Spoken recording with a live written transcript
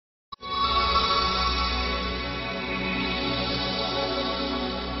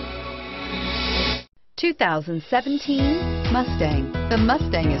2017 Mustang. The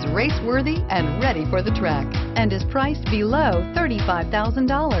Mustang is race-worthy and ready for the track and is priced below $35,000.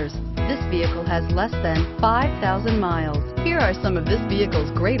 This vehicle has less than 5,000 miles. Here are some of this vehicle's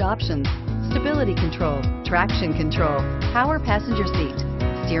great options: stability control, traction control, power passenger seat,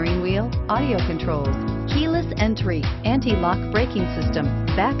 steering wheel audio controls, keyless entry, anti-lock braking system,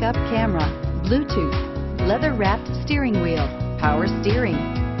 backup camera, Bluetooth, leather-wrapped steering wheel, power steering.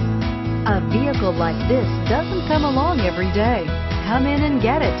 A vehicle like this doesn't come along every day. Come in and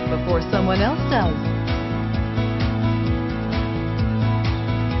get it before someone else does.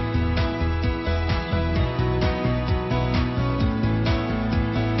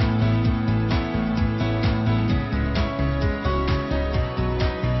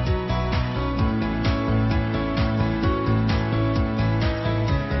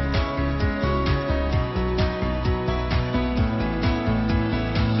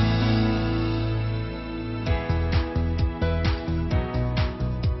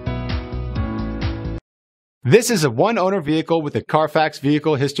 This is a one-owner vehicle with a Carfax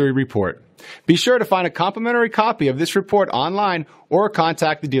Vehicle History Report. Be sure to find a complimentary copy of this report online or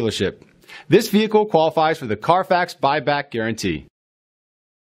contact the dealership. This vehicle qualifies for the Carfax Buyback Guarantee.